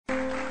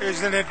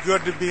Isn't it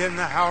good to be in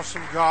the house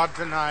of God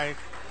tonight?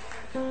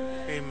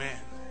 Amen.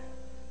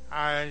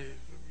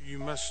 You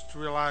must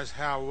realize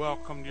how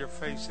welcomed your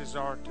faces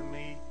are to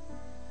me,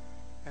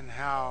 and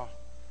how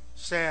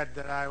sad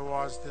that I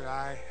was that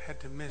I had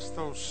to miss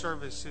those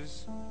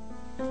services.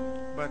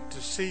 But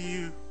to see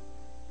you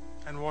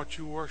and what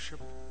you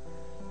worship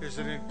is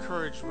an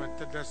encouragement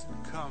that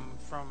doesn't come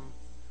from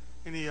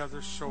any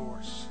other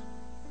source.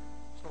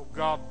 So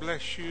God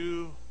bless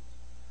you,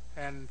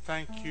 and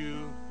thank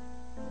you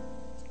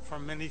for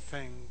many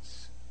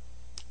things.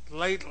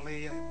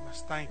 Lately, I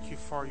must thank you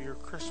for your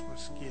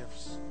Christmas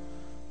gifts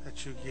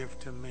that you give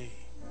to me.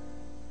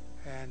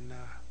 And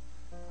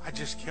I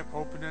just kept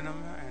opening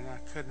them, and I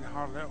couldn't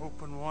hardly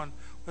open one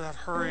without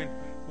hurrying,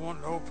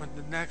 wanting to open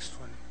the next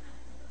one.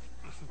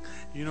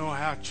 You know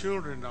how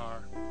children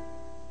are.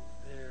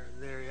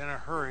 They're in a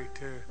hurry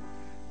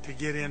to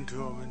get into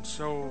them. And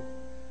so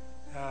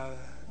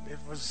it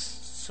was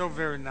so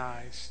very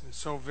nice and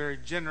so very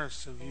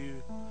generous of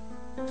you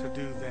to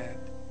do that.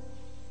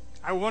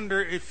 I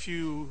wonder if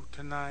you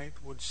tonight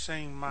would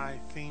sing my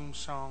theme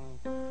song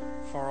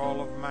for all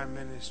of my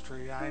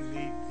ministry, I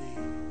Need Thee.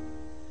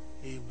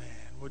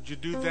 Amen. Would you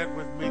do that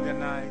with me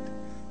tonight?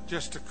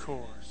 Just a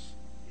chorus.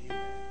 Amen.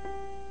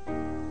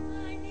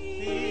 I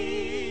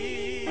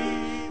need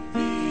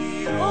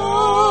thee,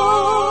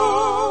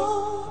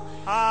 oh,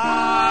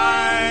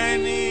 I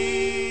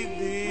need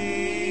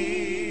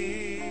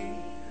thee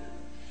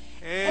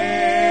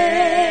every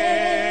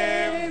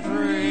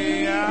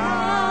hour.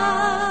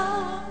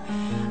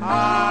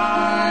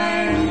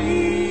 I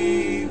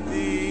need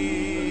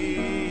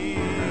thee.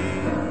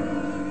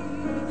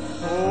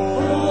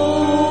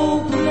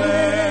 Oh,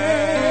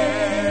 bless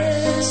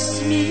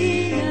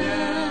me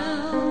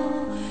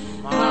now,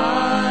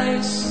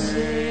 my Savior.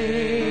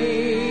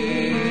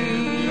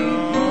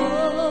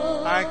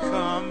 I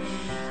come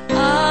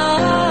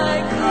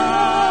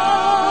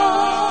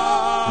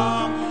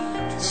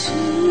to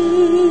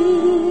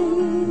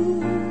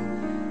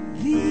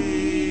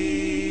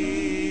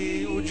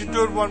thee. Would you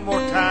do it one more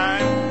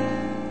time?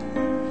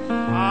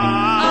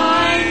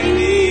 I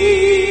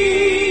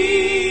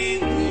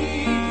need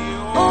thee.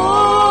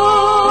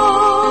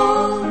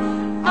 Oh,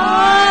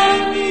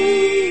 I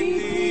need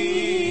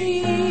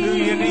thee. Do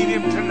you need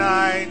him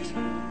tonight?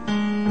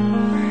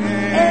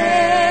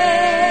 Every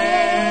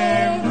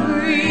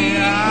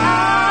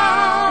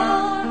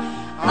hour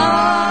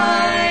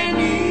I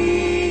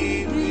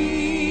need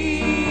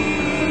thee.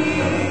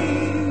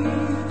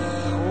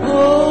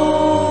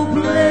 oh,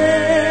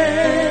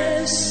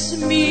 bless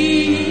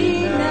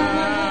me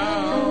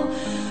now,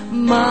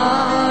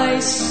 my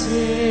Savior.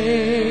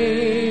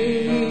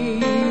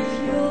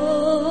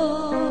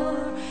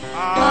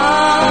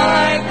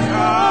 I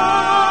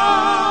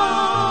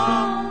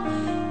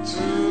come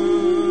to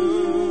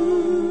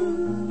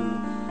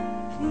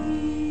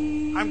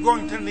thee. I'm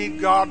going to need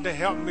God to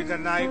help me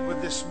tonight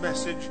with this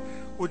message.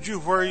 Would you,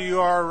 where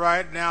you are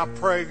right now,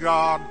 pray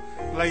God,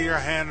 lay your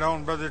hand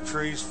on Brother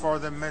Treece for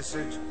the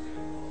message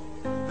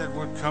that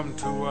would come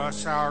to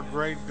us, our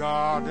great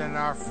God and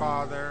our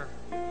Father.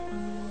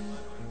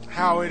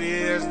 How it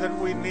is that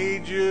we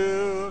need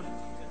you.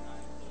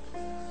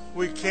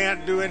 We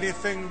can't do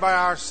anything by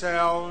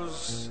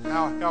ourselves.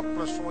 How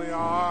helpless we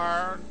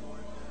are.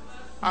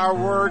 Our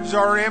words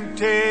are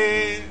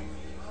empty.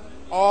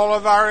 All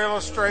of our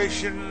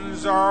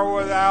illustrations are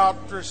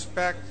without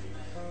respect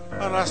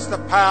unless the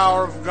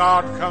power of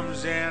God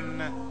comes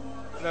in,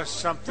 does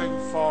something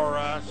for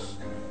us.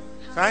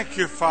 Thank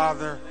you,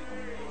 Father.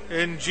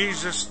 In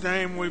Jesus'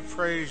 name we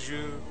praise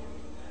you.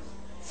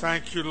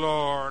 Thank you,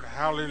 Lord.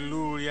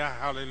 Hallelujah,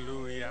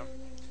 hallelujah.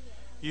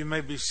 You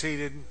may be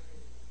seated.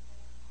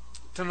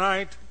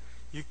 Tonight,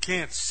 you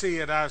can't see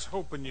it. I was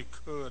hoping you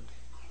could.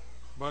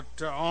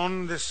 But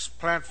on this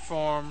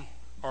platform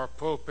or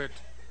pulpit,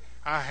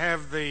 I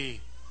have the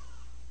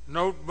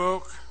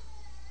notebook,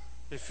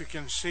 if you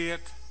can see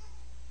it.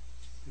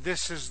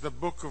 This is the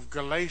book of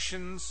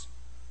Galatians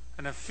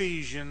and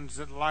Ephesians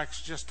that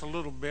likes just a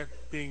little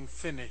bit being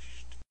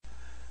finished.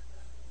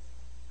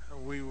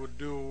 We would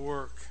do a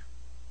work.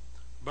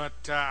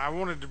 But I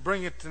wanted to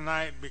bring it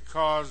tonight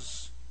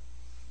because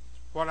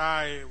what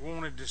I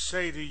wanted to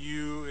say to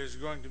you is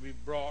going to be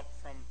brought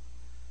from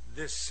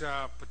this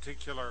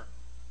particular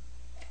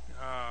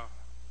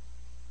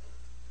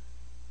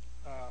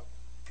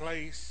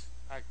place.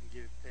 I can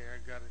get it there. I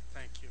got it.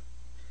 Thank you.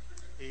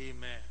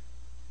 Amen.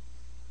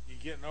 You're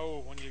getting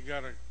old when you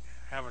got to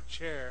have a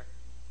chair,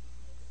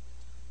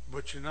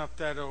 but you're not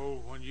that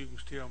old when you can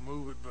still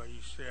move it by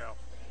yourself.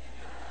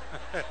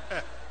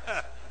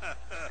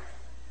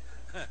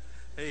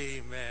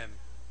 Amen.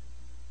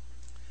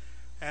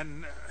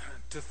 And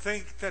to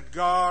think that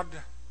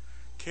God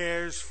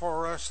cares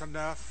for us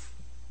enough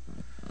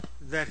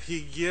that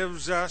He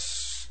gives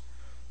us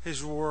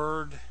His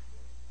Word.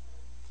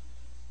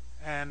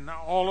 And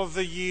all of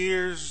the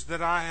years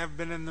that I have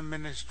been in the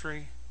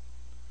ministry,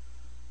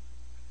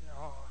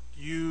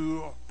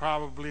 you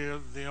probably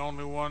are the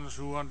only ones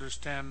who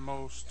understand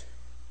most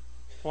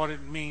what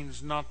it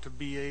means not to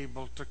be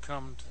able to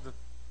come to the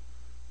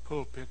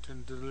pulpit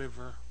and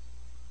deliver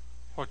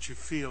what you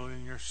feel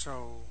in your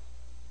soul.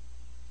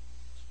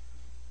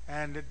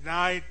 And at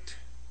night,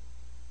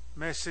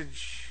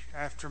 message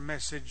after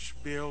message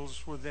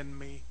builds within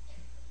me.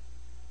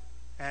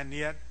 And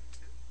yet,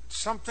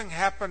 something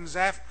happens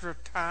after a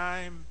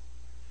time.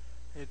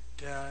 It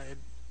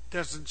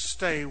doesn't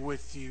stay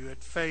with you.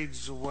 It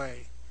fades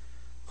away.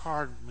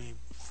 Pardon me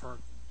for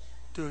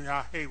doing.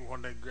 I hate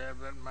when they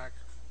grab that microphone,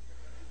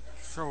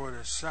 throw it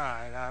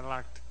aside. I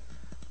like to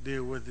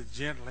deal with it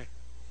gently.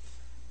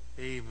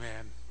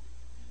 Amen.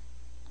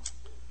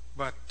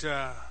 But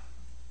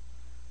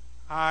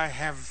I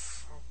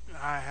have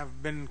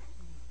been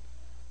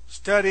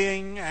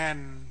studying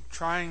and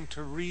trying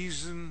to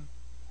reason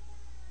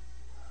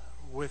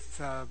with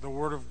the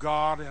Word of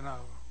God in a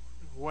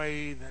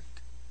way that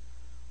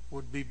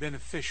would be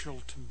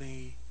beneficial to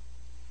me.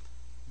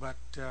 But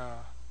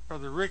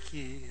Brother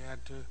Ricky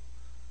had to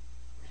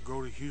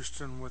go to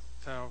Houston with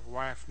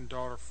wife and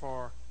daughter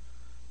for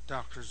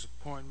doctor's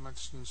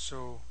appointments, and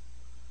so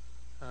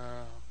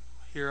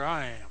here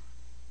I am.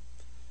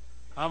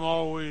 I'm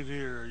always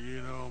here,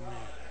 you know me.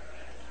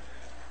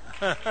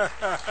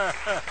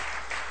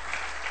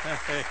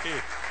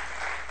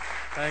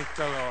 Thank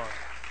the Lord.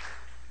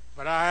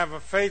 But I have a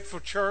faithful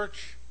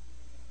church,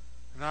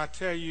 and I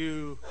tell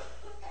you,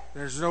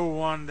 there's no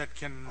one that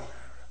can,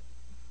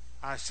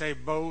 I say,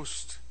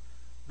 boast,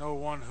 no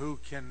one who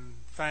can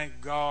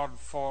thank God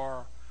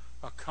for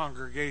a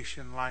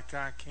congregation like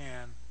I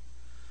can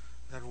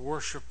that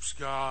worships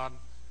God.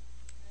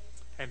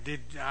 And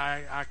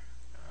I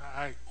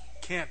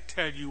can't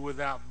tell you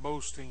without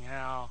boasting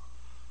how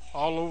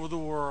all over the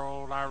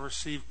world I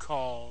receive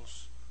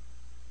calls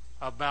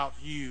about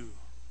you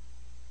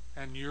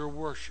and your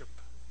worship.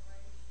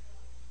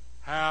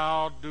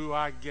 How do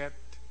I get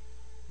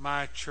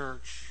my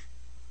church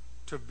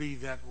to be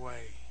that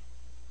way?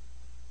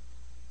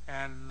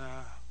 And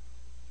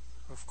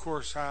of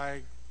course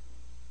I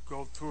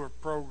go through a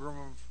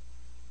program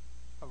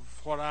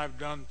of what I've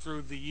done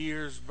through the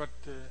years, but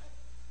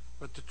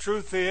the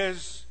truth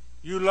is,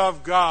 you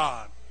love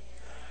God.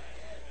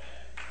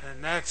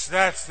 And that's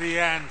the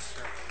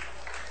answer.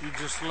 You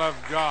just love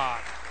God.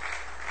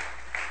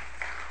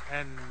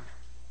 And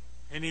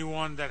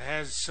anyone that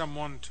has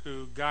someone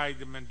to guide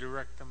them and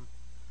direct them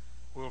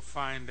will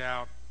find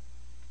out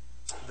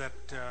that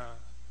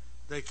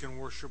they can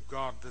worship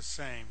God the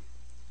same.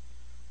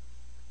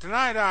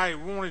 Tonight I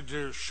wanted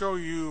to show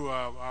you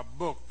a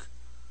book,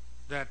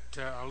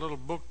 a little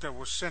book that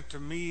was sent to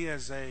me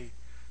as a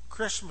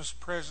Christmas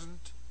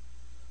present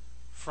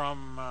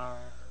from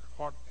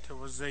what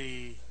was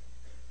the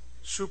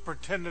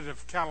Superintendent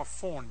of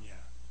California,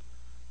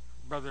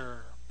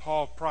 Brother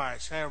Paul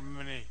Price. How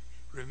many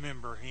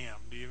remember him?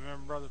 Do you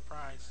remember Brother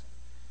Price?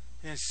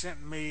 He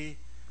sent me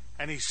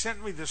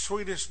the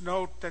sweetest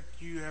note that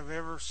you have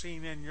ever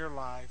seen in your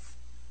life.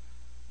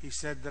 He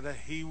said that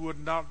he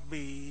would not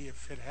be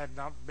if it had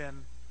not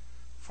been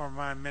for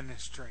my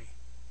ministry.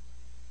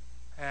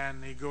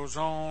 And he goes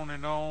on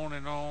and on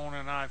and on,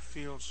 and I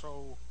feel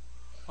so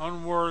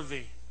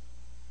unworthy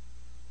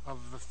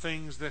of the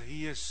things that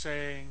he is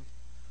saying,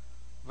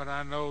 but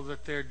I know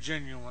that they're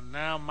genuine.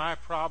 Now my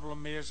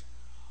problem is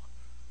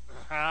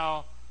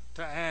how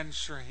to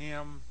answer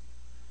him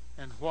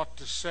and what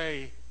to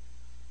say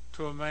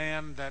to a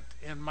man that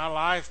in my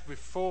life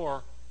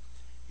before,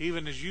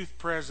 even as youth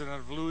president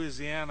of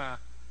Louisiana,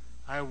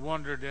 I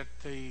wondered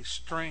at the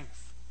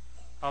strength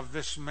of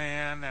this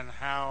man and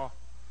how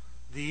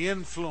the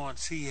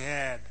influence he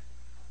had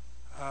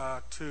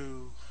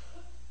to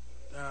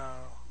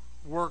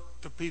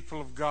work the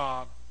people of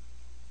God.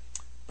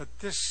 But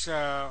this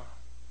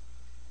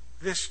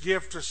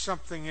gift is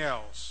something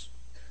else.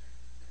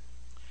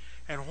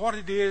 And what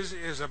it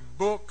is a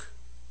book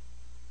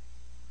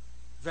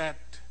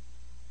that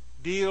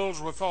deals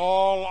with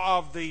all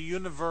of the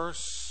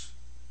universe,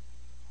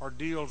 or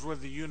deals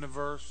with the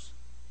universe,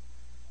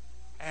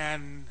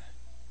 and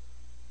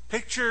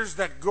pictures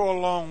that go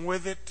along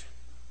with it.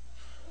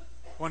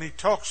 When he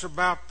talks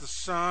about the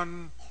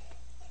sun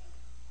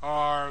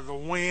or the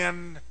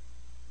wind,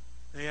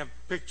 he has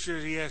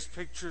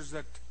pictures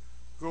that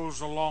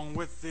goes along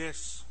with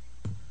this.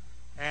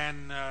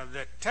 And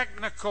the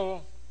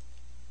technical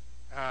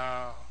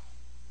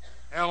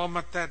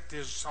element that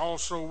is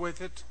also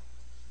with it,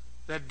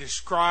 that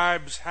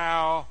describes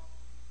how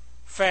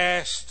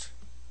fast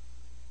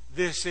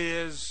this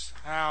is,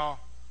 how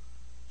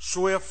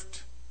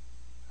swift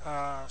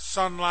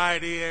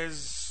sunlight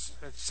is,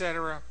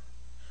 etc.,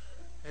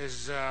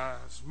 is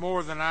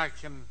more than I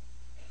can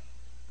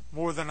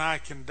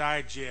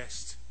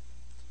digest.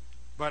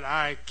 But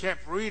I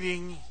kept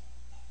reading,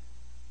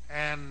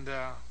 and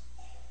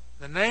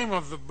the name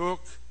of the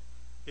book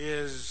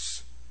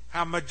is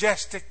How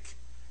Majestic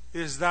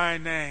is Thy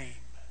Name.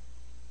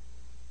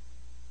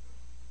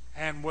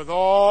 And with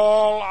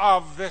all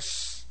of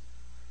this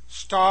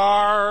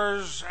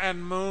stars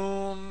and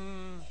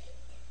moon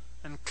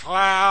and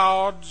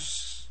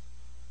clouds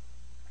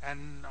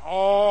and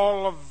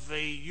all of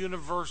the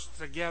universe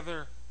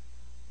together,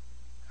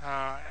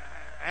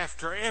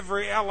 after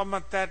every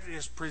element that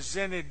is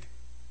presented,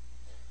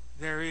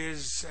 there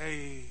is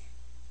a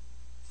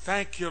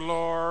thank you,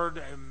 Lord,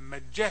 a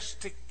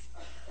majestic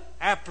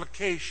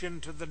application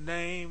to the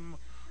name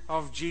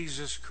of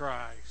Jesus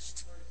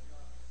Christ.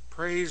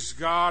 Praise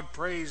God,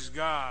 praise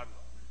God.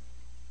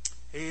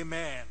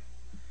 Amen.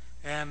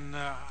 And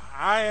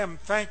I am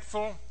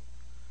thankful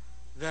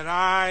that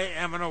I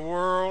am in a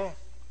world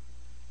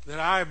that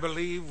I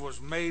believe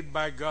was made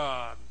by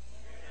God.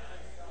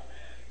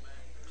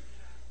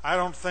 I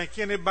don't think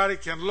anybody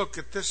can look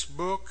at this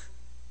book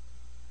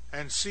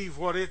and see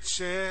what it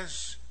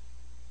says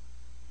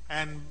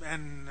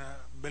and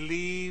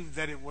believe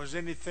that it was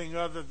anything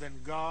other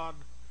than God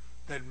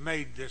that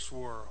made this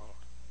world.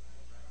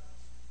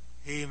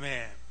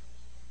 Amen.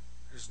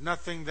 There's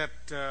nothing that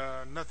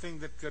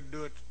could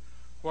do it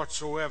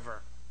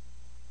whatsoever.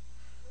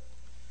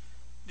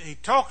 He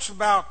talks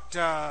about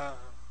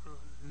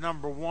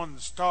number one,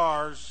 the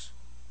stars,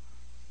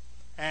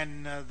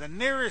 and the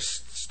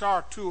nearest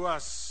star to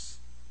us,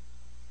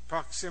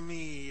 Proxima,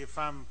 if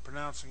I'm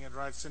pronouncing it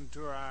right,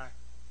 Centauri,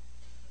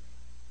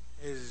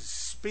 is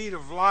speed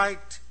of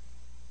light.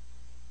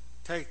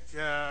 Take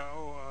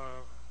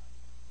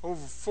over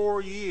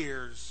 4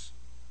 years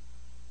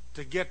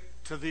to get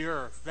to the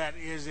earth. That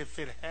is, if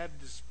it had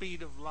the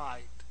speed of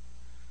light.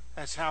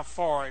 That's how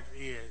far it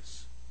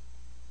is.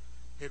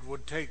 It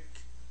would take,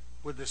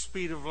 with the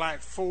speed of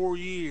light, 4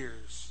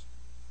 years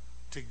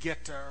to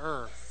get to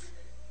earth.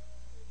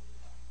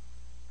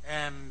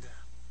 And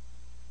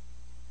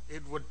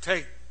it would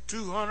take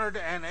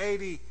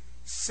 280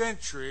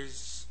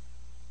 centuries.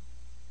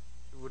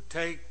 It would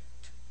take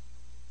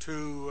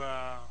to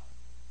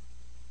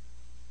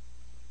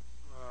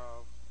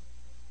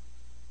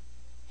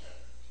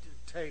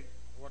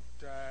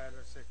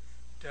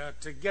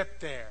to get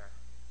there.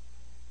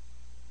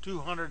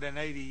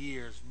 280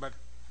 years. But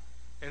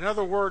in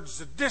other words,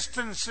 the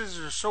distances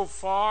are so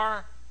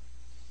far.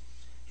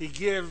 He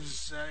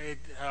gives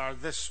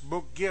this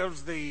book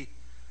gives the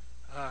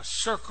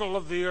circle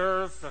of the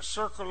earth, the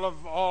circle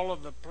of all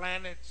of the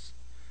planets,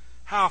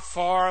 how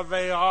far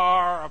they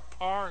are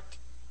apart.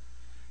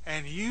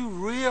 And you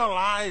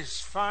realize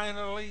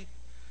finally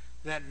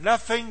that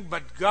nothing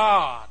but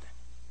God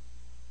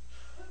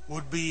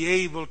would be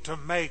able to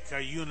make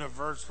a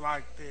universe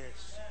like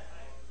this.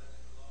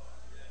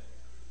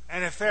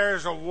 And if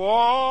there's a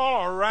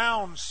wall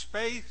around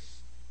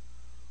space,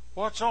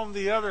 what's on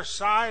the other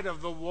side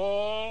of the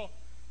wall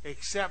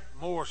except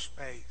more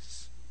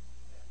space?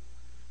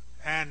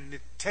 And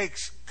it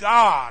takes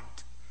God.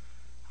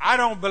 I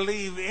don't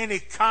believe any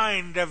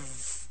kind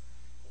of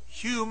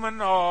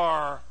human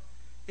or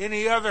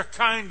any other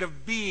kind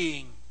of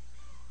being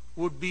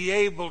would be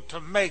able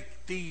to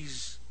make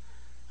these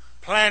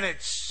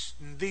planets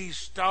and these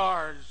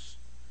stars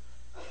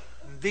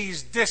and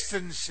these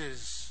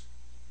distances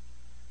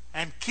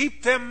and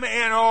keep them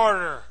in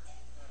order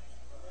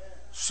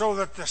so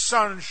that the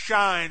sun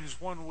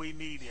shines when we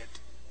need it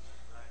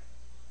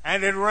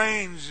and it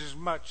rains as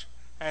much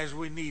as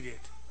we need it.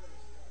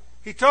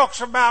 He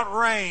talks about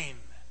rain,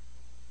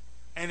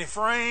 and if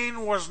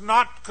rain was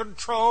not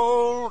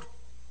controlled,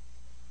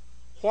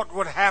 what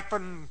would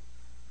happen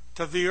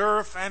to the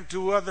earth and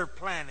to other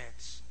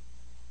planets?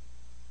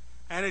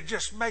 And it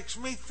just makes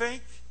me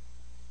think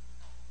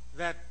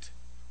that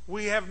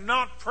we have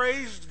not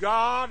praised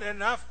God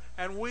enough,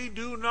 and we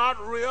do not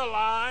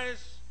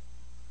realize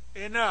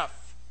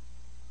enough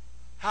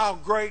how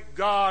great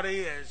God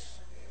is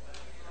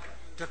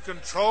to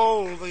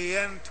control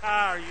the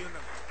entire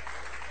universe.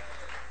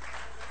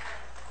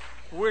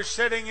 We're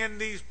sitting in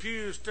these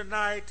pews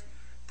tonight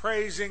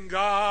praising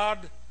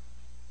God,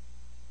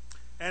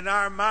 and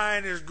our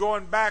mind is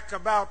going back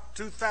about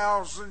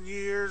 2,000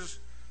 years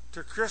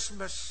to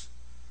Christmas,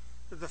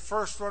 the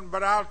first one.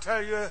 But I'll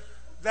tell you,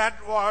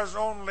 that was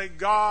only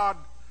God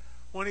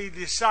when He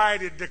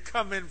decided to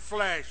come in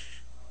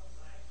flesh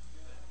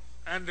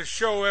and to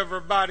show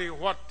everybody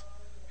what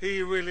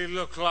He really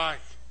looked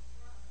like.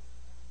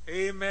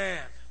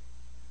 Amen.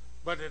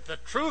 But the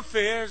truth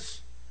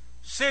is,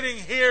 sitting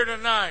here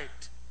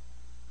tonight,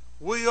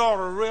 we ought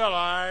to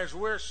realize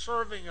we're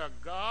serving a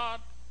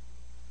God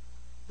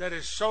that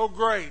is so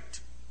great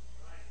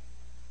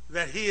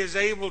that He is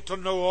able to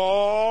know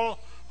all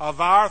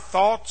of our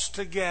thoughts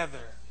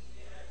together.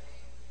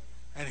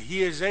 And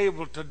He is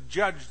able to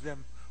judge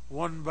them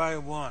one by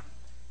one.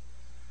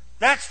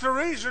 That's the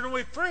reason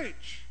we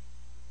preach.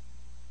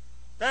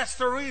 That's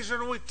the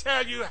reason we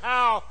tell you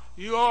how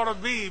you ought to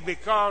be,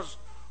 because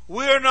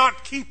we're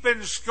not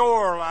keeping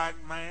score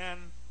like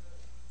man.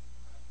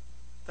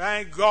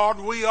 Thank God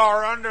we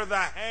are under the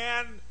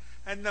hand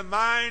and the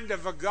mind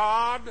of a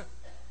God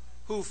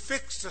who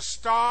fixed a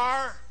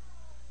star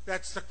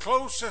that's the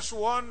closest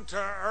one to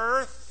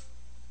earth,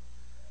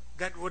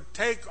 that would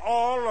take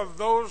all of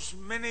those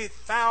many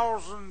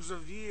thousands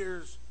of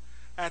years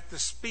at the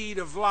speed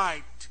of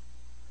light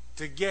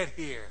to get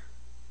here.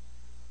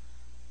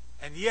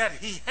 And yet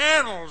He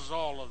handles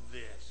all of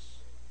this.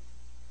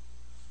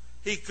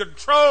 He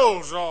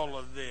controls all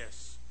of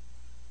this.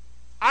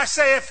 I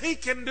say, if He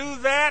can do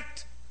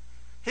that,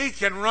 He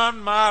can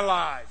run my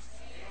life.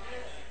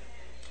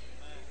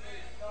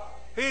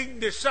 He can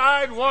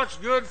decide what's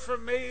good for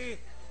me,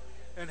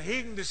 and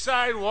He can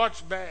decide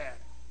what's bad.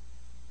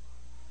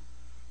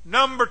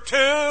 Number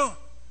two,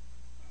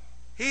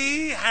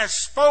 He has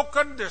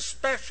spoken to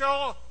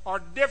special or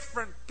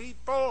different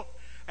people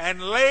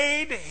and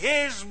laid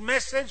His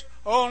message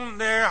on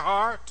their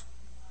heart.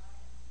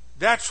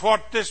 That's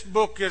what this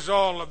book is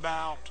all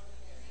about.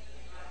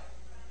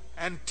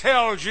 And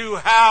tells you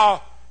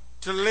how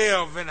to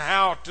live and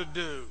how to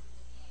do.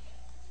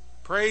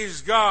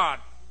 Praise God.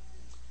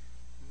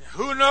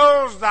 Who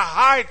knows the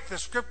height? The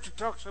Scripture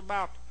talks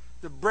about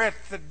the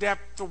breadth, the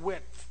depth, the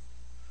width.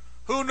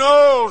 Who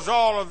knows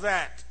all of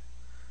that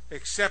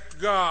except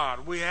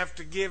God? We have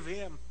to give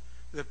Him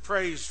the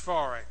praise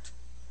for it.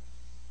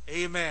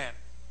 Amen.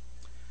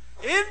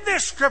 In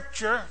this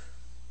Scripture,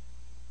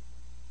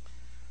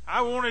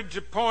 I wanted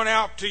to point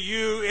out to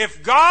you,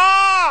 if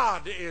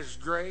God is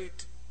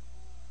great,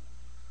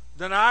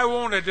 then I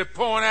wanted to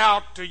point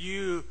out to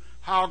you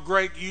how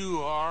great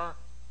you are,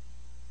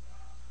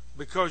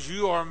 because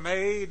you are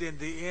made in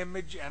the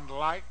image and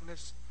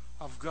likeness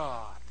of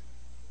God.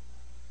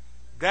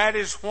 That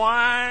is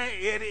why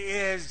it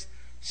is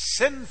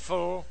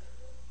sinful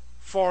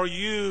for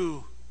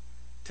you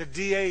to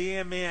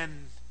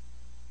D-A-M-N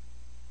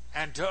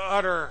and to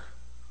utter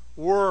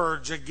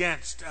words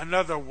against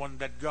another one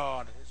that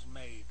God has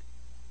made.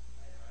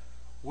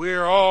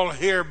 We're all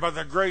here by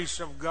the grace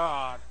of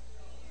God,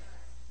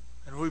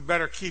 and we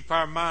better keep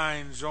our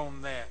minds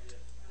on that.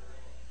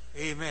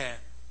 Amen.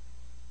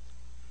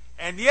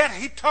 And yet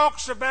He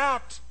talks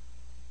about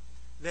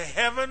the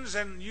heavens,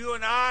 and you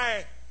and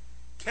I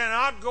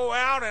cannot go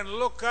out and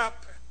look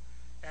up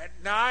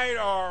at night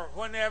or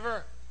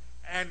whenever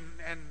and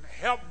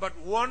help but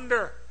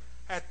wonder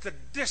at the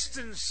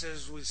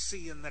distances we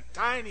see and the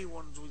tiny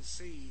ones we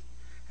see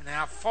and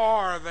how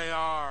far they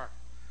are,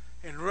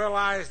 and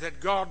realize that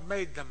God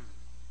made them.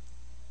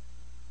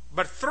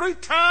 But 3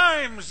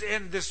 times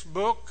in this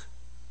book,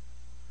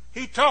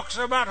 He talks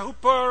about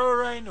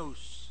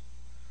huperenus.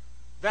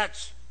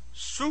 That's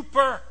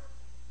super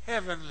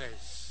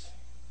heavenlies.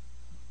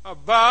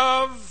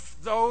 Above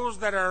those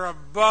that are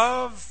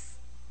above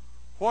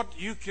what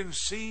you can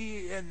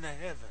see in the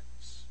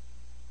heavens.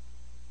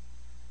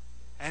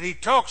 And He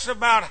talks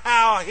about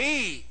how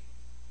He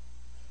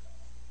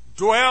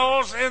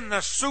dwells in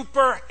the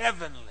super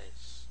heavenlies.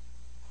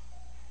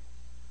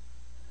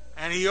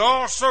 And He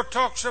also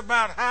talks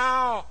about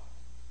how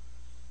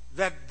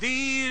that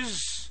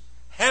these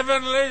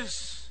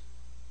heavenlies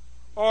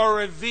are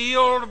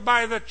revealed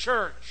by the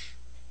church.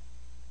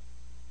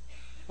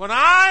 When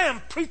I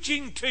am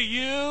preaching to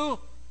you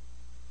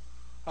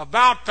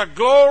about the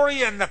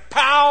glory and the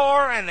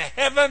power and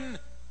heaven,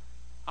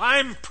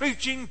 I'm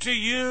preaching to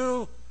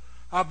you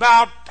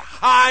about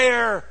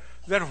higher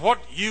than what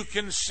you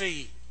can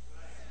see.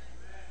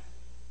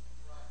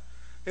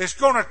 It's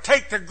going to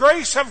take the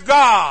grace of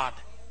God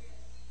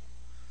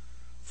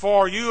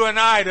for you and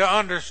I to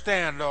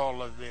understand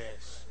all of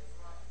this.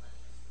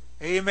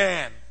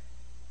 Amen.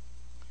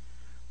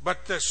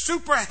 But the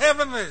super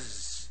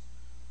heavenlies,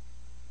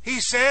 He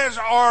says,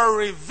 are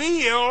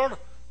revealed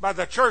by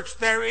the church.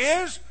 There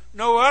is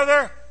no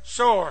other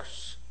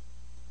source.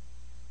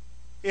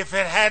 If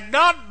it had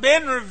not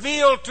been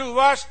revealed to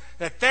us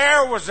that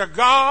there was a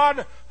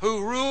God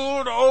who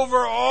ruled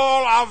over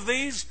all of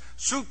these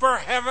super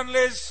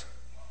heavenlies,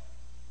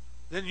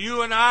 then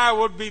you and I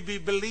would be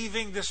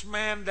believing this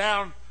man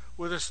down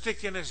with a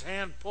stick in his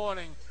hand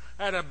pointing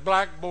at a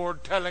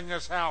blackboard telling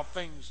us how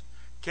things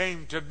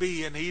came to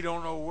be, and he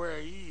don't know where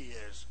he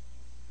is.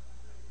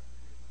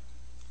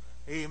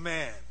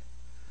 Amen.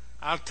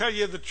 I'll tell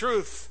you the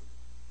truth.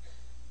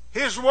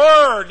 His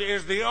Word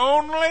is the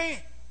only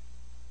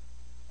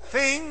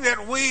thing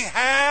that we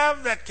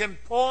have that can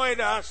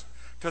point us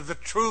to the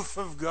truth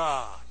of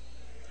God.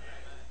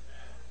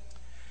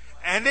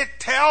 And it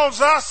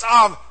tells us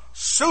of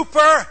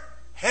super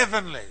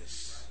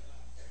heavenlies.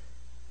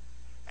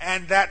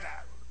 And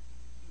that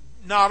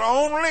not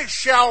only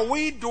shall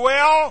we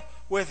dwell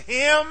with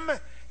Him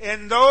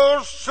in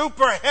those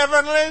super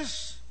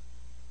heavenlies,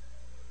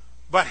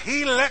 but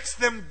He lets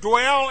them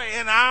dwell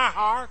in our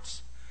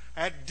hearts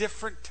at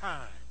different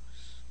times.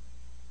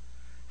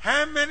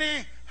 How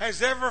many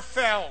has ever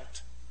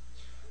felt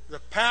the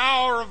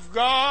power of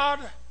God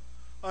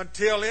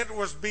until it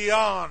was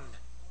beyond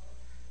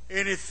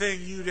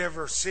anything you'd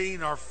ever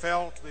seen or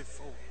felt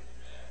before?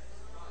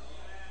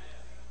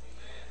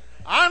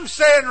 I'm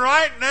saying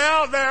right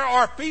now there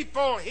are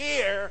people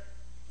here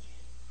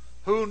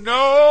who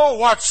know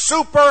what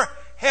super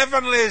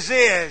heavenlies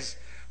is,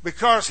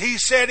 because He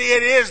said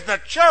it is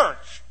the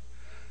church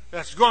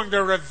that's going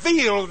to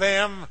reveal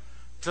them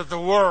to the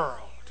world.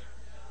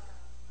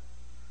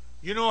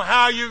 You know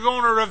how you're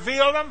going to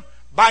reveal them?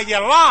 By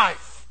your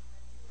life.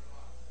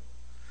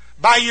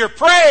 By your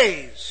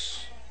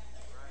praise.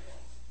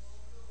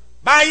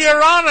 By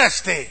your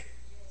honesty.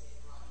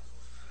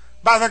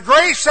 By the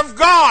grace of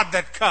God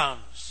that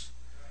comes.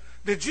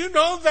 Did you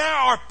know there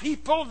are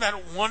people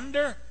that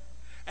wonder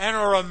and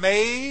are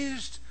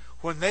amazed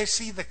when they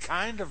see the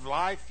kind of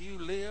life you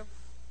live?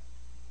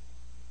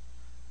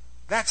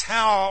 That's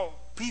how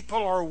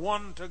people are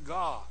won to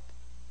God.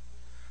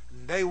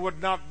 They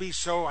would not be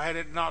so had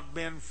it not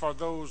been for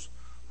those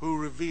who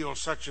reveal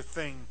such a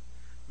thing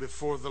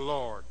before the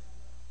Lord.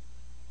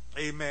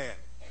 Amen.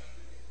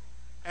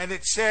 And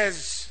it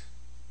says,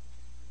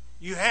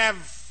 you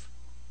have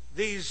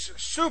these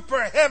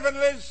super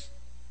heavenlies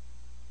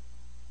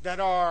that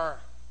are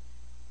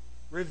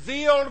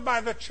revealed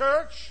by the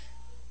church,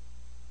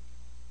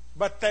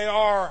 but they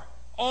are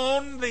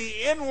on the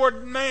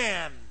inward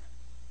man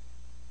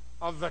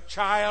of the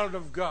child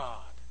of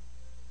God.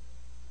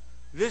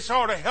 This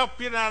ought to help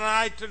you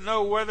tonight to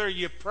know whether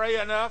you pray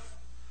enough,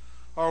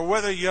 or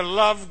whether you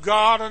love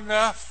God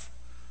enough,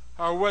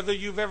 or whether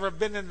you've ever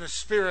been in the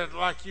Spirit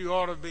like you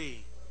ought to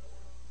be.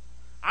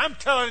 I'm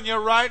telling you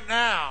right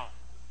now,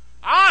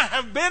 I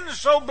have been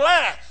so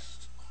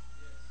blessed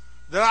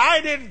that I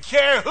didn't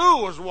care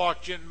who was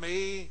watching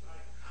me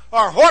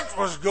or what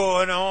was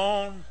going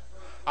on.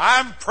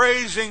 I'm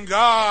praising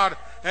God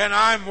and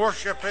I'm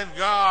worshiping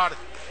God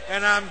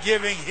and I'm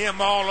giving Him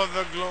all of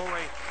the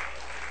glory.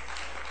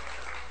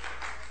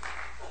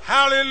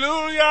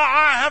 Hallelujah.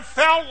 I have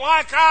felt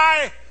like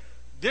I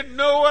didn't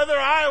know whether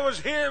I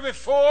was here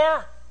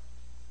before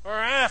or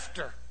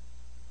after.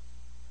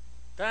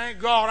 Thank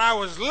God I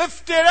was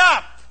lifted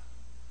up.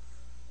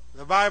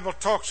 The Bible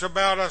talks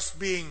about us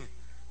being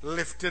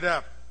lifted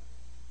up.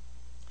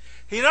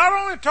 He not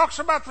only talks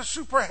about the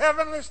super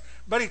heavenlies,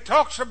 but he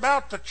talks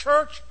about the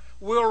church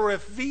will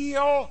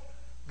reveal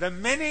the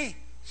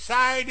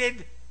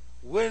many-sided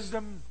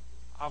wisdom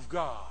of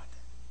God.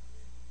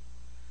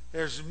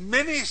 There's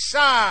many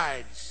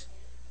sides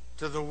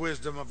to the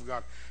wisdom of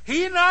God.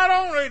 He not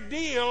only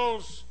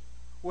deals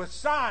with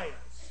science,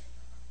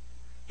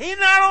 he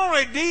not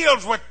only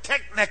deals with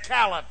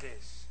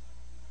technicalities,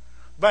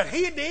 but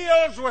he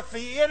deals with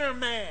the inner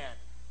man.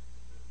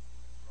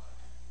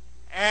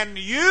 And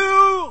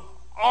you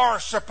are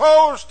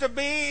supposed to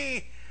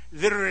be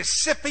the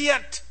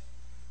recipient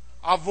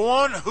of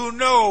one who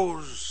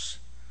knows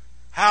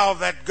how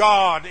that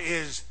God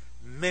is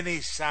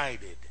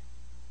many-sided.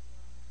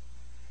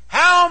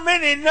 How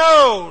many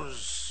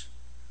knows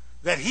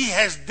that He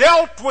has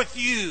dealt with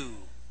you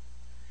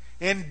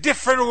in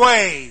different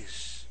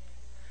ways,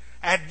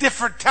 at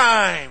different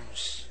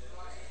times,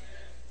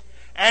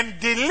 and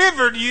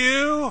delivered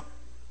you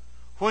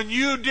when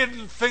you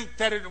didn't think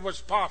that it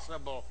was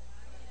possible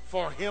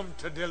for Him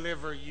to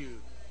deliver you?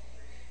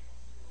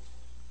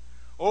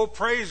 Oh,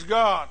 praise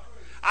God.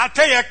 I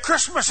tell you,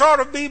 Christmas ought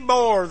to be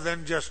more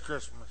than just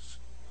Christmas.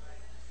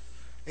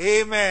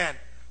 Amen.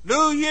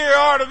 New Year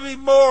ought to be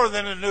more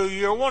than a new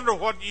year. I wonder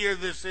what year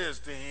this is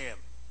to Him.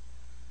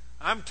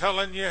 I'm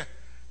telling you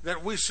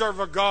that we serve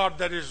a God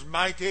that is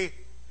mighty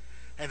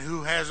and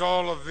who has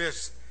all of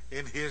this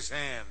in His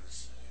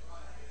hands.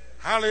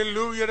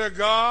 Hallelujah to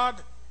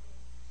God.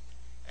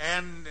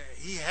 And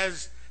He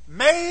has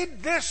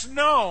made this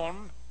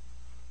known,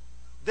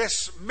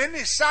 this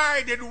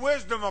many-sided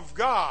wisdom of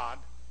God,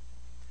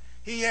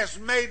 He has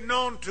made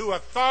known to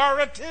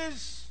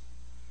authorities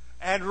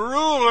and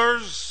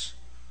rulers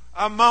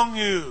among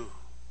you.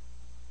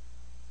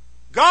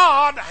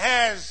 God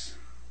has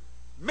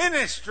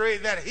ministry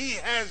that He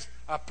has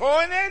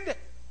appointed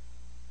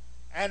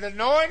and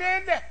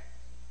anointed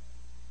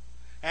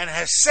and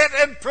has set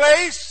in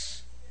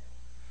place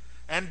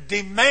and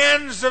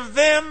demands of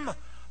them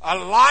a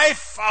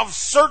life of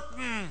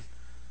certain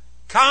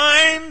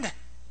kind.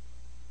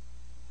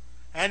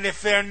 And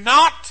if they're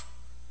not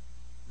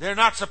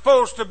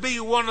supposed to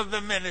be one of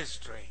the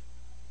ministry.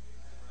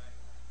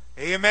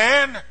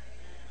 Amen?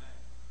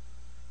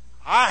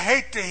 I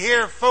hate to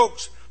hear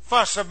folks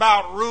fuss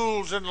about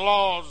rules and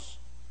laws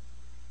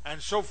and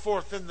so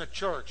forth in the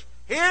church.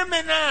 Hear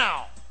me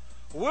now.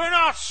 We're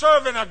not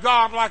serving a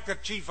God like the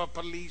chief of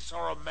police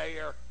or a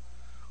mayor.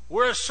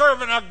 We're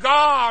serving a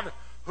God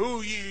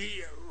who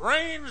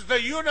reigns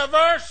the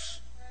universe,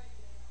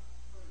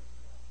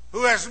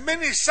 who has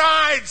many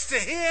sides to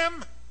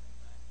Him.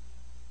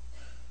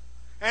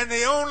 And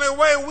the only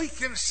way we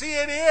can see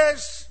it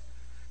is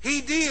He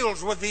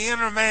deals with the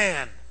inner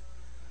man.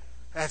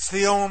 That's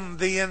on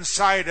the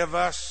inside of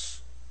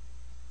us.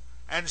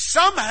 And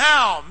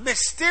somehow,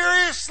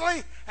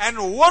 mysteriously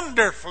and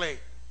wonderfully,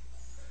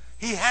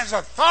 He has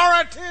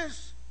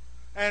authorities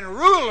and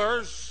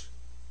rulers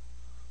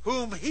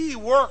whom He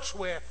works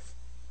with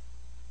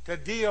to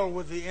deal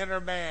with the inner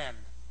man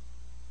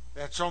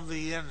that's on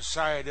the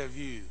inside of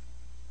you.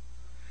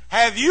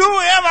 Have you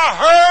ever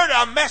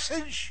heard a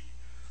message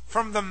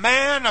from the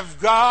man of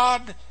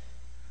God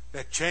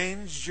that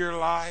changed your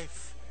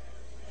life?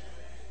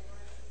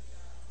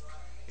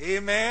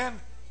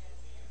 Amen.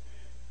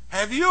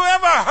 Have you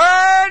ever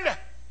heard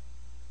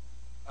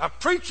a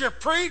preacher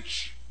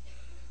preach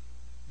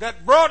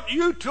that brought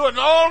you to an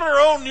altar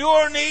on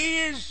your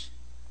knees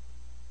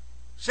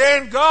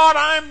saying, God,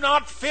 I'm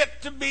not fit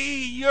to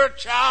be your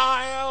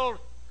child.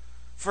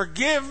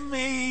 Forgive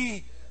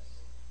me.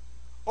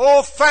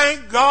 Oh,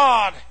 thank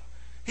God.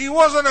 He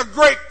wasn't a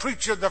great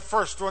preacher, the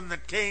first one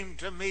that came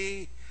to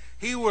me.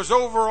 He was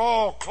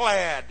overall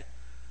clad.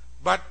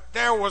 But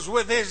there was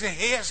within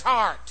his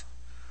heart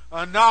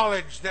a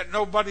knowledge that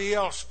nobody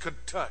else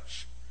could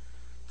touch.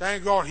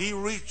 Thank God he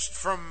reached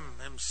from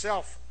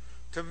himself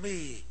to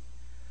me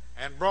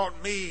and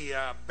brought me,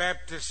 a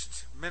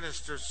Baptist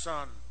minister's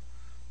son,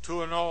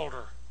 to an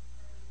altar,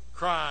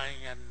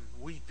 crying and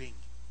weeping.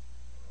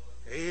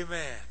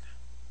 Amen.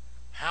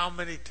 How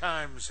many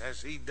times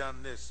has he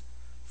done this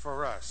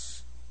for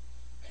us?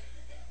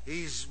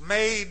 He's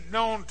made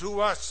known to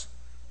us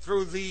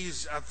through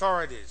these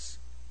authorities.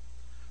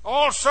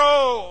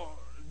 Also,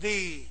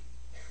 the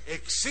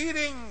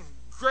exceeding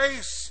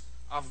grace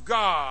of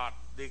God,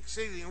 the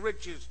exceeding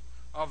riches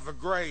of the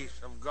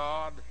grace of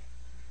God,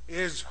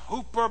 is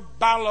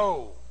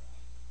huperbalo.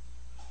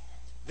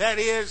 That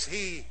is,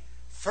 he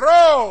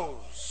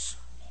throws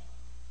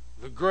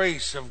the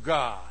grace of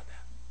God.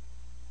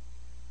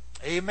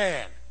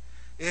 Amen.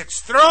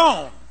 It's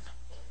thrown.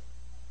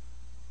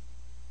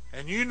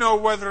 And you know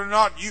whether or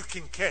not you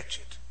can catch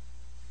it.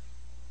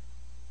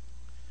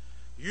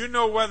 You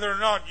know whether or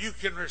not you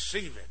can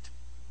receive it.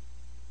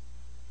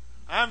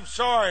 I'm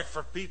sorry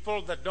for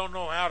people that don't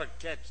know how to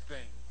catch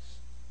things.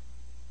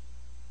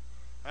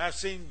 I've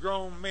seen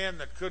grown men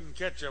that couldn't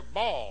catch a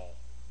ball.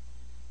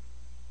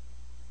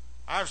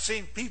 I've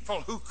seen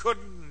people who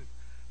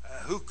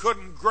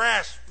couldn't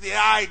grasp the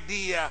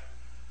idea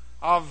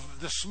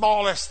of the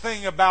smallest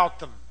thing about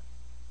them.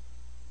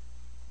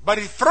 But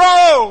he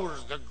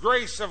throws the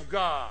grace of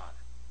God.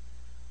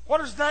 What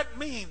does that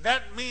mean?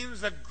 That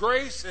means that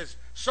grace is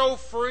so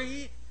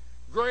free,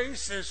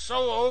 grace is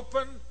so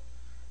open,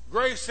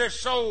 grace is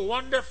so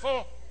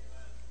wonderful.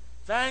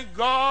 Thank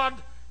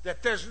God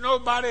that there's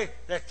nobody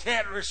that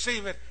can't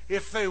receive it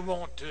if they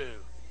want to.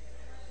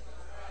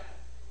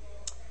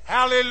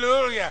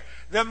 Hallelujah.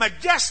 The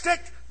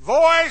majestic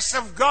voice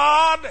of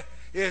God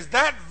is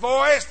that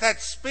voice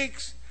that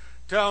speaks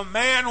to a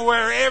man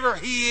wherever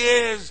he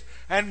is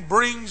and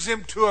brings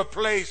him to a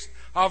place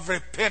of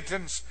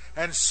repentance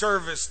and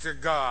service to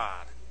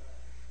God.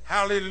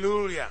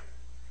 Hallelujah.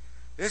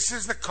 This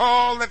is the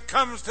call that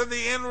comes to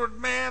the inward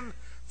man,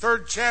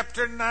 3rd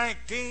chapter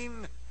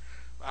 19,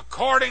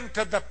 according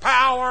to the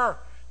power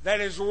that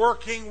is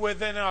working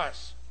within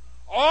us.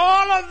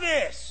 All of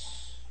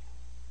this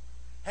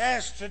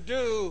has to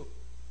do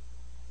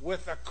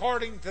with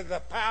according to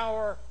the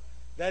power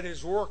that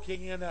is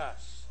working in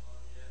us.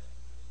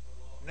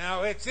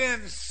 Now, it's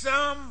in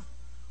some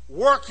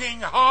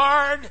working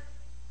hard.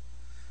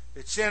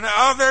 It's in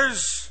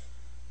others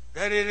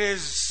that it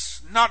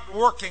is not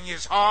working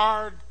as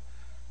hard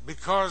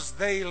because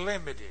they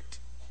limit it.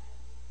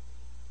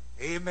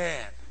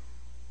 Amen.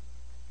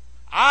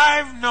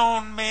 I've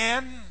known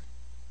men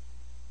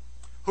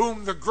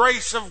whom the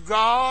grace of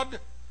God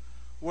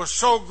was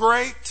so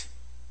great,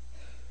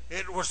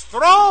 it was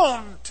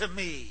thrown to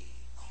me.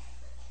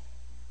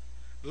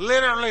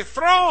 Literally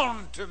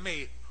thrown to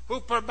me.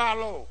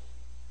 Huperbalo.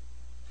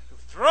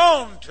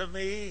 Thrown to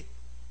me,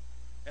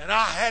 and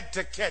I had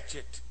to catch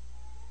it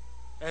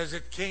as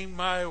it came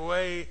my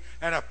way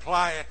and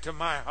apply it to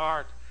my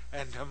heart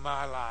and to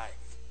my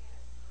life.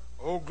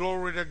 Oh,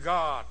 glory to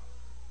God.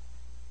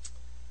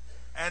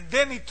 And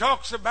then he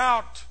talks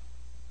about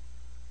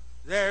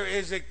there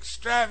is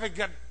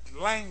extravagant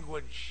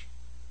language,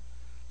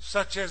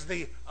 such as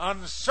the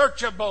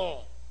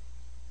unsearchable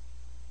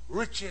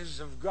riches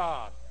of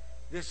God.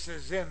 This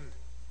is in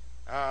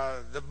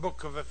the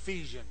book of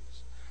Ephesians.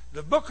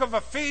 The book of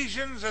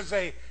Ephesians is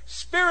a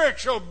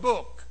spiritual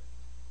book.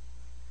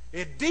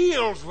 It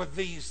deals with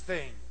these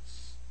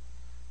things.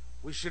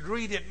 We should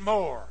read it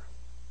more.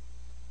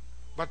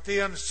 But the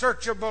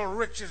unsearchable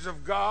riches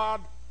of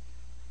God,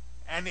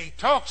 and he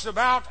talks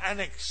about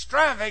an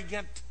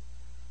extravagant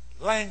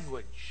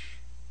language.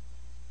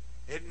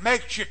 It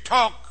makes you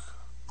talk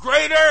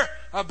greater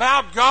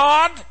about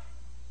God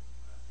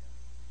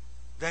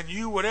than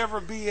you would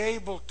ever be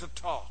able to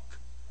talk.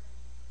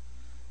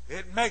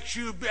 It makes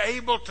you be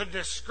able to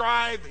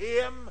describe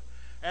him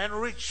and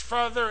reach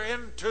further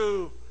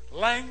into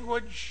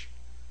language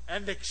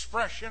and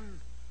expression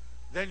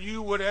than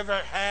you would ever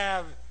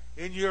have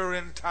in your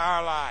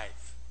entire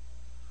life.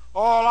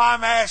 All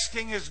I'm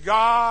asking is,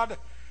 God,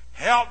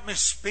 help me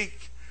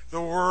speak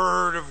the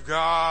Word of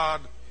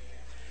God.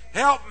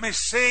 Help me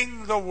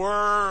sing the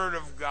Word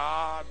of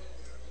God.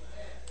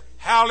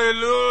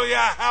 Hallelujah,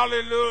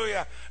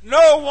 hallelujah.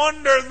 No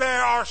wonder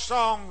there are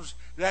songs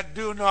that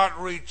do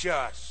not reach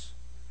us.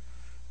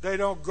 They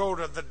don't go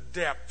to the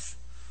depth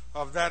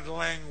of that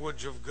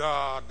language of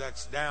God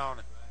that's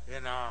down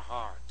in our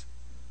heart.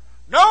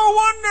 No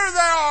wonder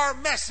there are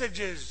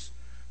messages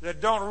that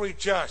don't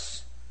reach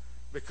us,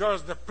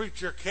 because the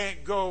preacher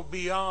can't go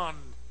beyond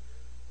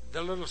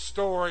the little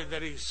story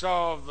that he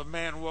saw of the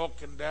man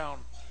walking down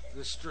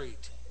the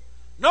street.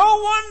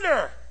 No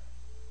wonder.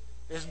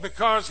 It's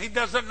because he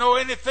doesn't know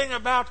anything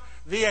about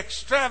the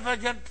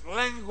extravagant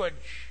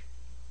language.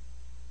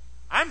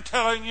 I'm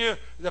telling you,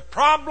 the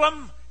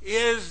problem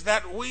is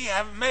that we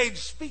have made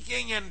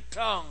speaking in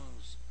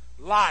tongues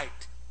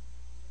light.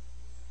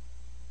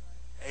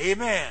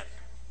 Amen.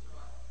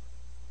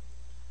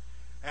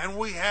 And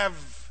we have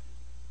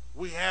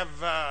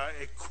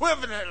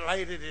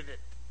equivalated it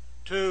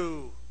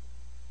to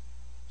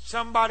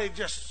somebody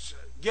just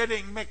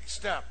getting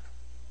mixed up.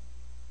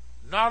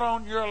 Not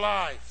on your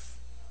life.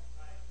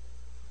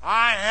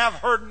 I have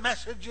heard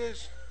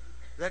messages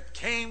that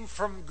came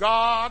from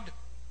God,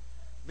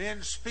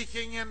 men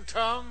speaking in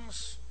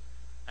tongues,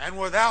 and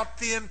without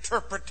the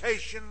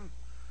interpretation,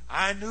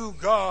 I knew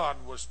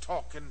God was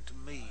talking to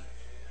me.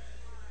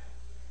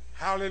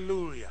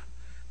 Hallelujah.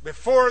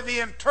 Before the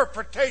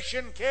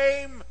interpretation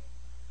came,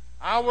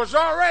 I was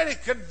already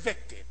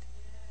convicted.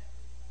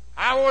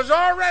 I was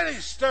already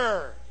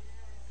stirred.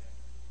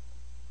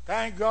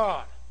 Thank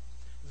God.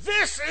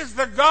 This is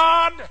the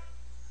God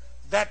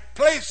that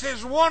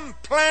places one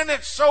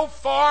planet so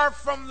far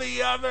from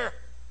the other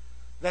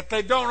that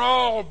they don't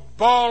all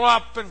ball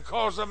up and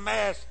cause a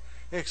mass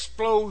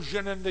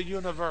explosion in the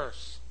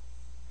universe.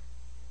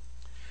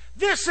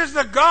 This is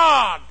the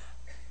God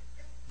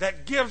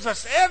that gives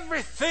us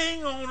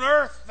everything on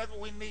earth that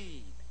we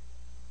need.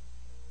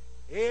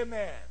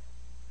 Amen.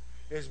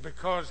 Is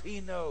because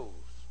He knows.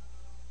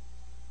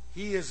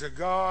 He is a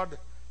God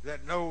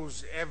that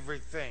knows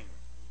everything.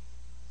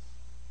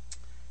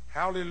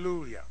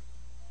 Hallelujah.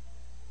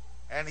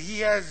 And He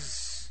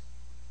has,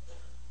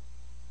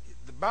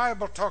 the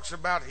Bible talks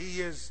about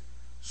He is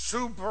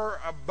super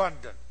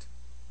abundant.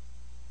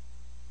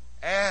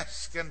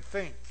 Ask and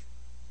think.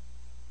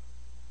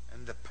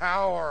 And the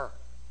power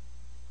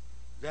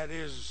that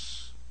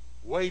is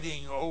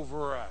waiting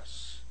over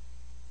us.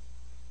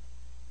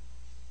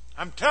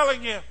 I'm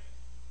telling you,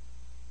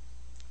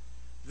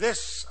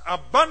 this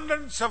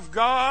abundance of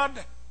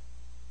God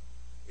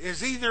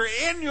is either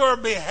in your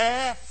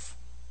behalf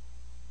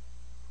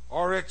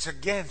or it's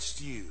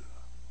against you.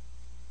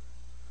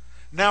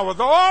 Now, with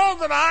all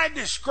that I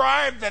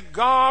described that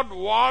God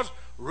was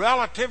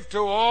relative to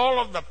all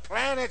of the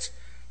planets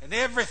and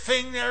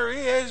everything there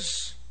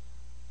is,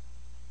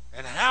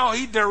 and how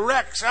He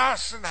directs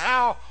us and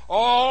how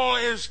all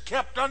is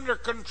kept under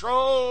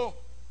control,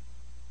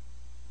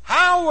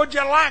 how would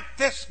you like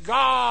this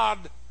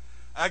God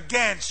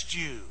against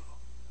you?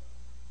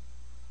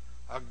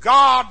 A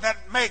God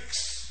that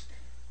makes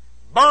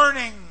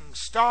burning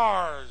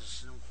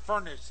stars and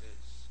furnaces.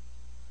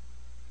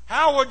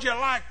 How would you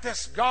like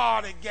this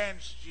God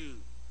against you,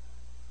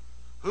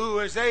 who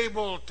is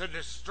able to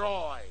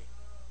destroy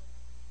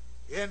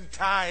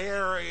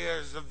entire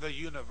areas of the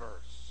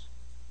universe?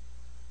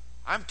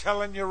 I'm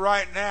telling you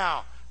right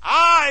now,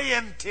 I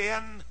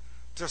intend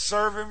to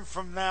serve Him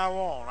from now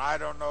on. I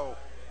don't know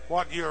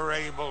what you're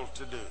able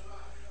to do.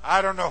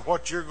 I don't know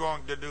what you're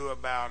going to do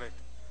about it.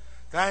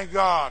 Thank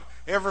God.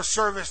 Every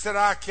service that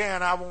I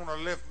can, I want to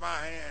lift my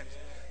hands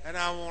and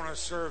I want to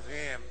serve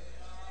Him.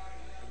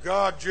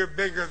 God, you're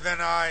bigger than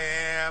I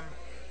am.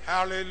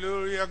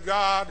 Hallelujah.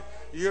 God,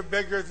 you're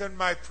bigger than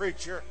my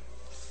preacher.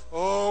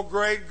 Oh,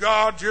 great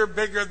God, you're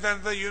bigger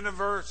than the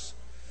universe.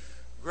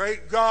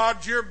 Great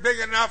God, you're big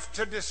enough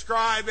to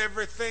describe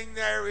everything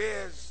there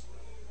is.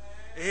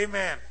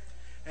 Amen.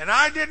 And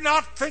I did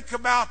not think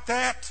about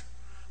that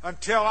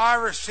until I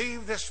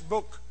received this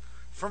book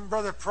from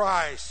Brother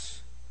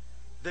Price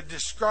that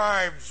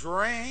describes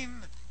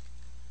rain,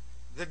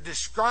 that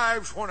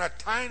describes when a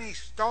tiny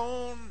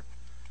stone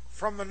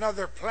from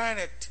another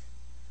planet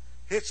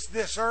hits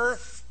this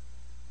earth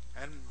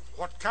and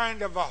what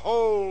kind of a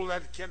hole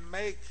that it can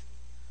make,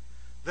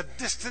 the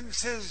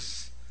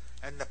distances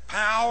and the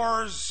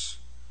powers,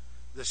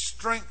 the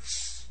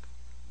strengths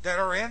that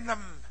are in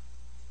them.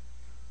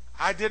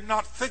 I did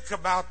not think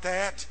about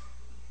that,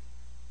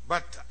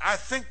 but I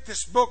think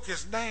this book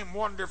is named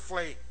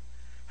wonderfully,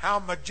 How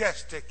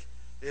Majestic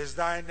is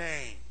Thy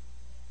Name.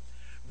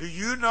 Do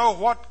you know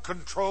what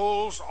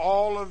controls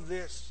all of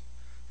this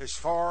as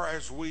far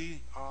as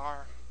we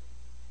are?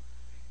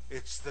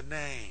 It's the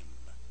name.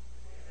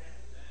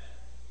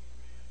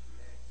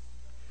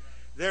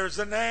 There's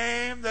a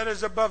name that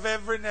is above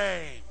every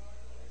name.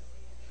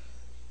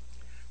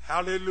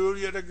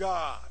 Hallelujah to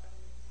God.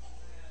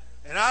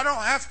 And I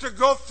don't have to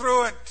go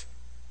through it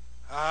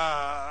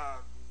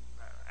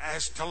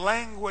as to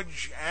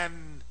language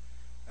and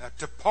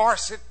to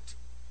parse it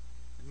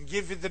and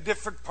give you the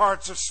different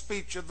parts of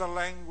speech of the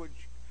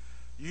language.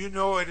 You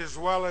know it as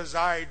well as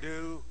I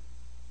do.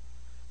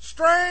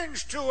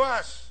 Strange to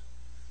us,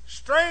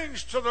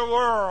 strange to the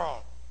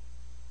world.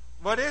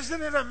 But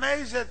isn't it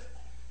amazing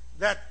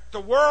that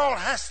the world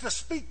has to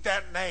speak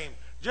that name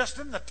just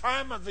in the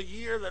time of the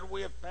year that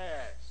we have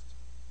passed?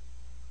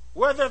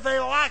 Whether they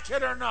like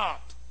it or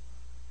not,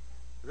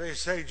 they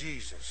say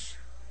Jesus.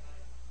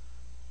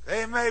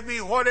 They may be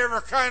whatever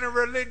kind of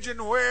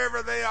religion,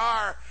 wherever they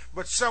are,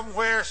 but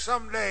somewhere,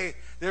 someday,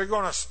 they're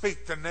going to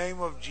speak the name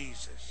of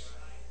Jesus.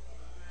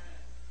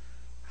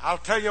 I'll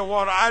tell you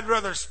what, I'd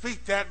rather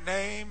speak that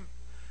name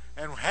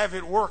and have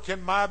it work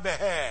in my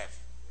behalf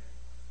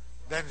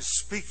than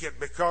speak it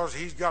because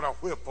He's got a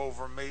whip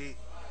over me,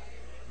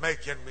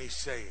 making me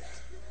say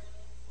it.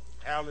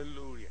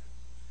 Hallelujah.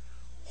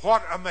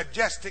 What a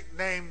majestic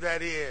name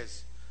that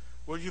is.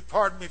 Will you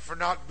pardon me for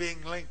not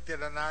being lengthy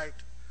tonight?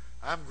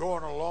 I'm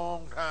going a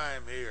long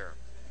time here.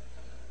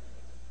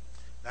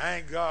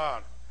 Thank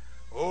God.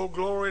 Oh,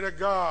 glory to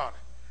God.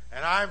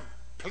 And I'm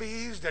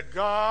pleased that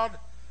God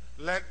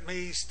let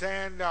me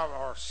stand up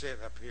or sit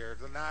up here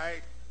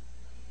tonight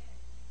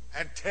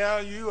and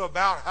tell you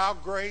about how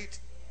great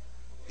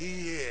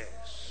He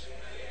is.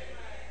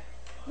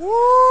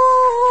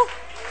 Woo!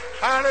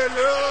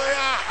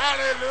 Hallelujah,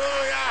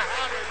 hallelujah,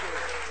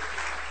 hallelujah.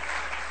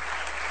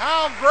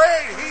 How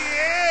great He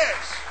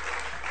is.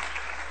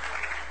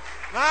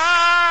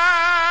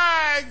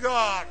 My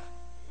God.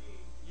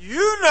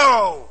 You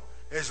know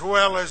as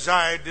well as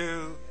I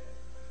do,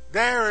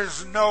 there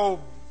is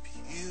no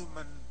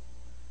human,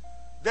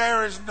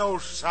 there is no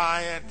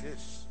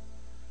scientist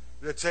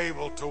that's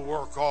able to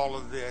work all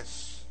of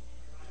this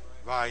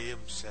by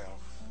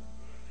himself.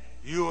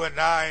 You and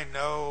I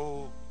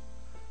know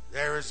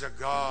there is a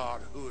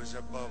God who is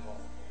above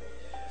all.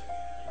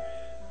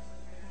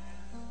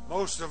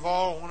 Most of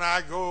all, when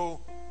I go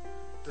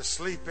to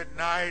sleep at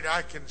night,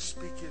 I can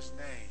speak His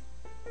name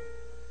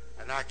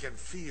and I can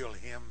feel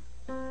Him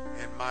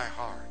in my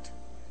heart.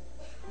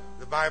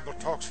 The Bible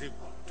talks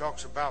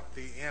about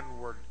the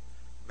inward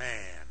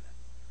man.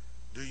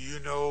 Do you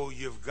know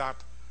you've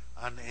got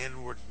an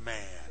inward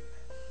man?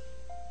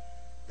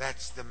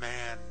 That's the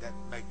man that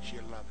makes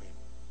you love Him.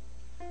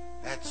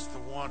 That's the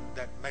one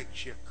that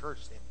makes you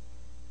curse Him.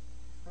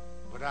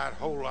 But I'd a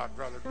whole lot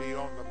rather be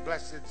on the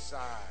blessed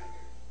side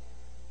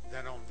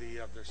than on the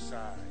other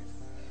side.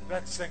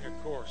 Let's sing a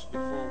chorus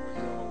before we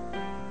go.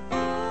 Oh,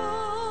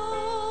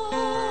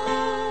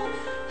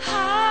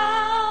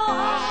 how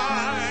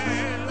I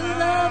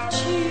love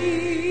Jesus.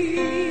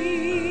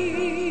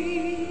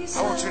 I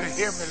want you to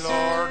hear me,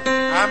 Lord.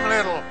 I'm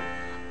little.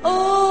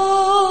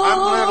 Oh, I'm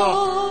little.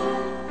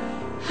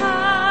 How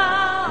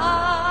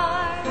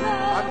I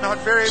love I'm not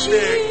very Jesus.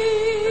 big.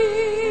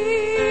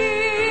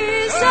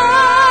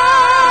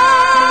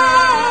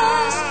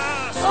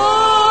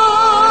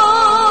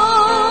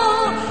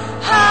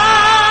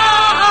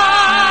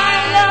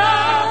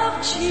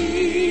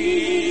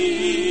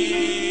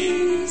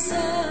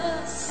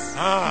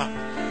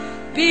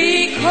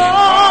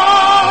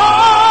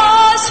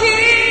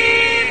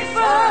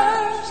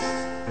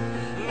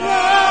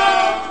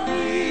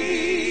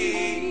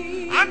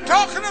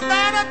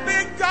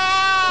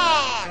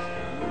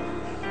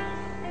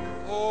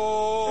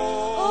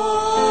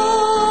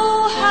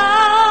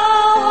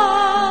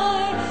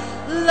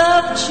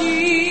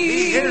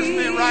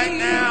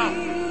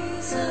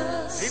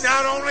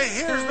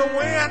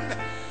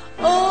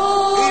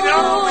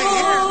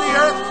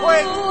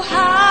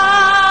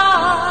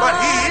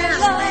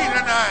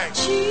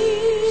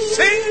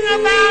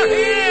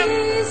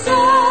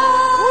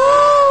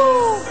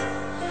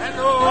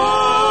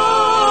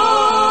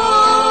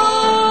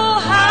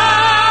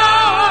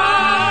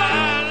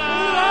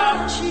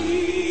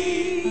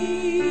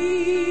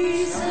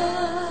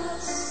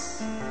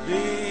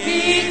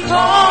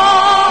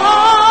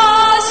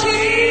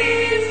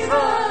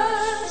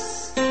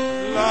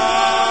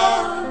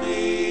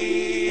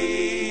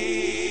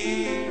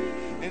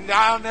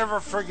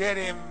 Forget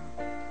Him.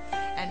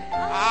 And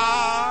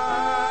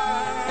I'll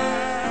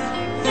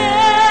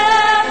never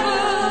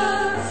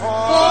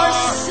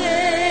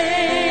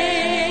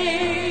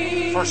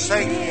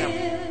forsake Him.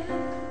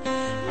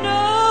 No,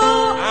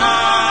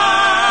 I'll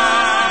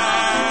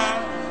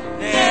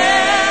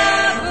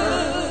never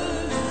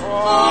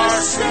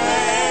forsake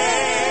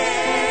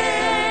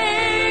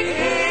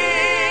Him.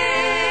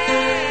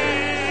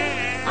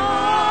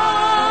 I'll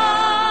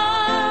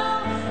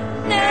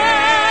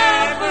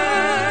never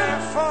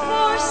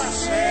forsake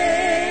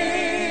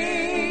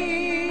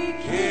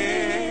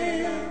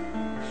Him,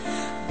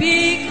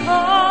 because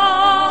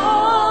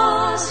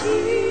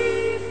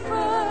He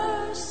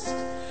first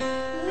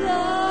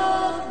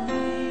loved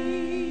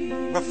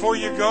me. Before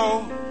you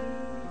go,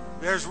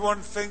 there's one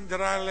thing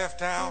that I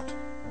left out,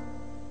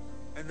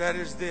 and that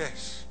is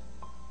this.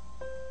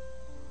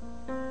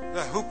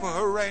 The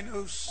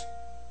Hupahurenus,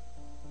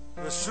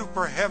 the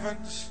super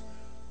heavens,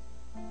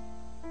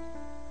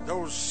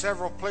 those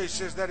several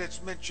places that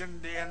it's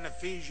mentioned in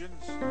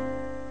Ephesians,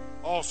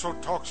 also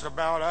talks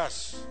about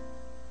us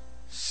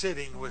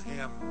sitting with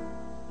Him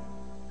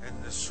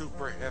in the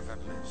super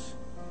heavenlies.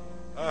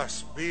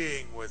 Us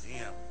being with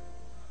Him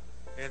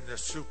in the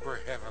super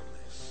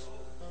heavenlies.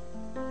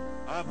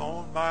 I'm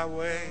on my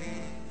way.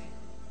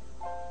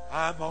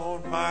 I'm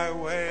on my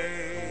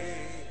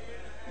way.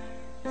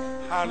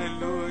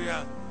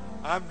 Hallelujah.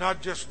 I'm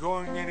not just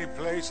going any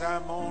place.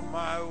 I'm on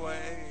my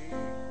way.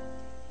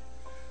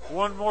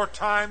 One more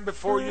time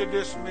before you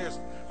dismiss,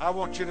 I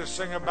want you to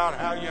sing about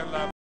how you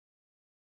love